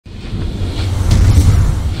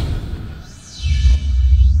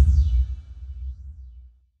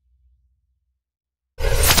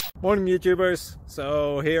Morning YouTubers.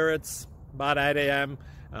 So here it's about 8 a.m.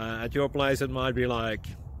 At your place it might be like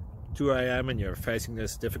 2 a.m. and you're facing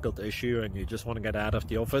this difficult issue and you just want to get out of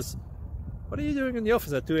the office. What are you doing in the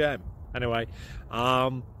office at 2 a.m.? Anyway,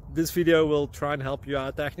 this video will try and help you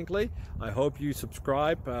out technically. I hope you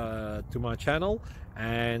subscribe to my channel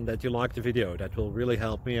and that you like the video. That will really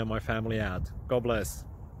help me and my family out. God bless.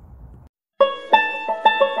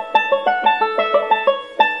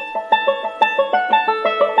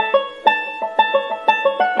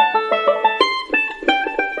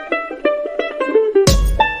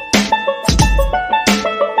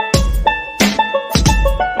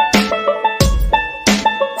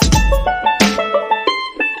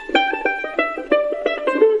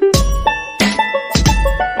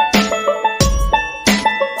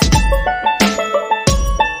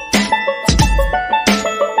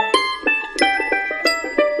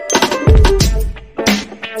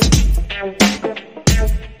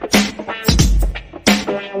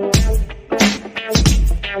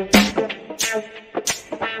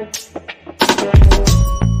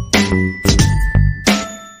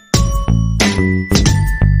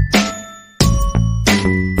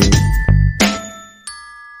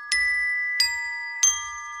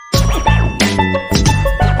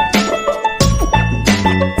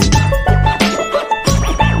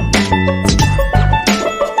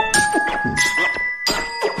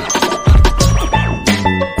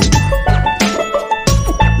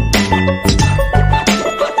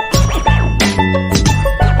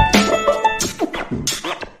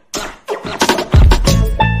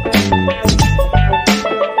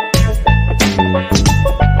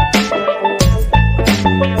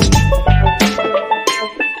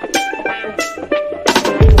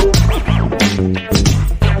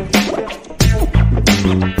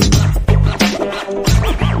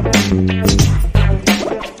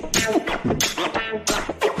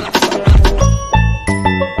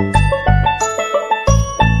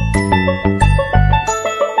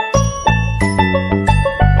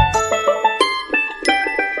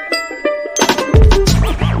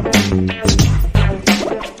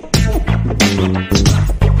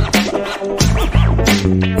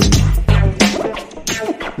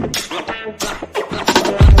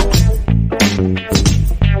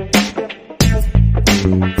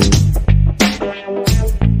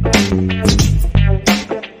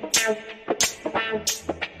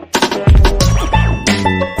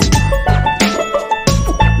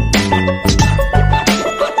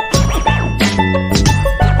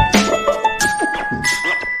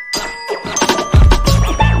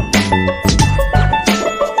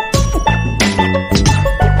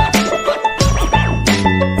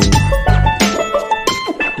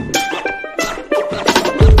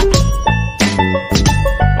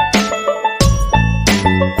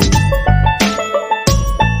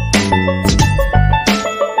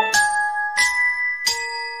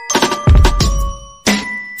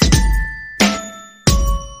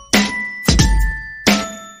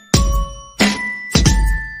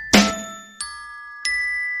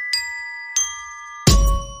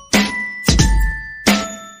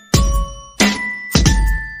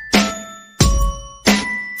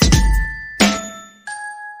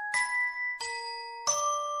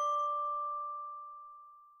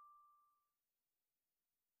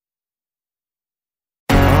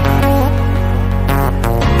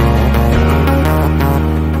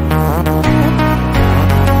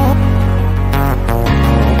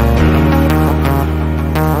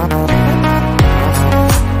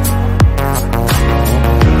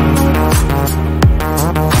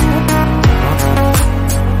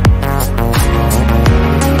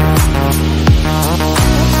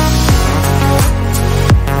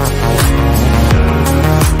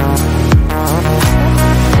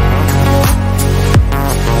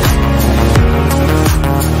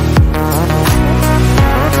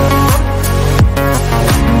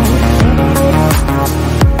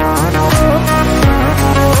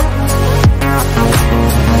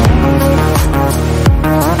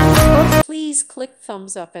 Please click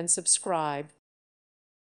thumbs up and subscribe.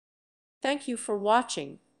 Thank you for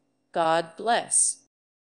watching. God bless.